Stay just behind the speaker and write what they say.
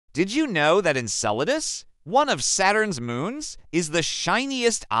Did you know that Enceladus, one of Saturn's moons, is the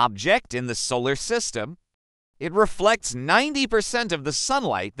shiniest object in the solar system? It reflects 90% of the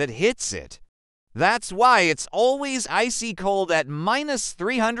sunlight that hits it. That's why it's always icy cold at minus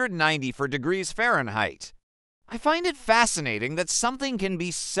 394 degrees Fahrenheit. I find it fascinating that something can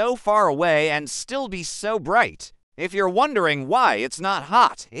be so far away and still be so bright. If you're wondering why it's not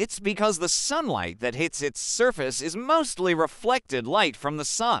hot, it's because the sunlight that hits its surface is mostly reflected light from the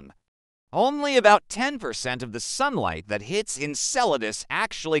sun. Only about 10% of the sunlight that hits Enceladus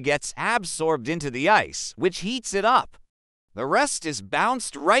actually gets absorbed into the ice, which heats it up. The rest is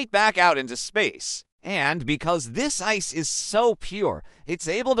bounced right back out into space. And because this ice is so pure, it's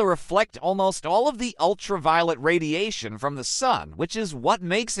able to reflect almost all of the ultraviolet radiation from the sun, which is what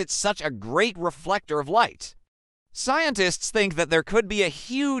makes it such a great reflector of light. Scientists think that there could be a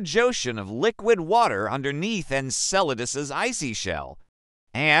huge ocean of liquid water underneath Enceladus's icy shell.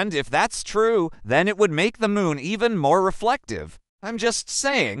 And if that's true, then it would make the moon even more reflective. I'm just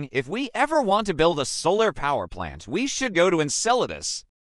saying, if we ever want to build a solar power plant, we should go to Enceladus.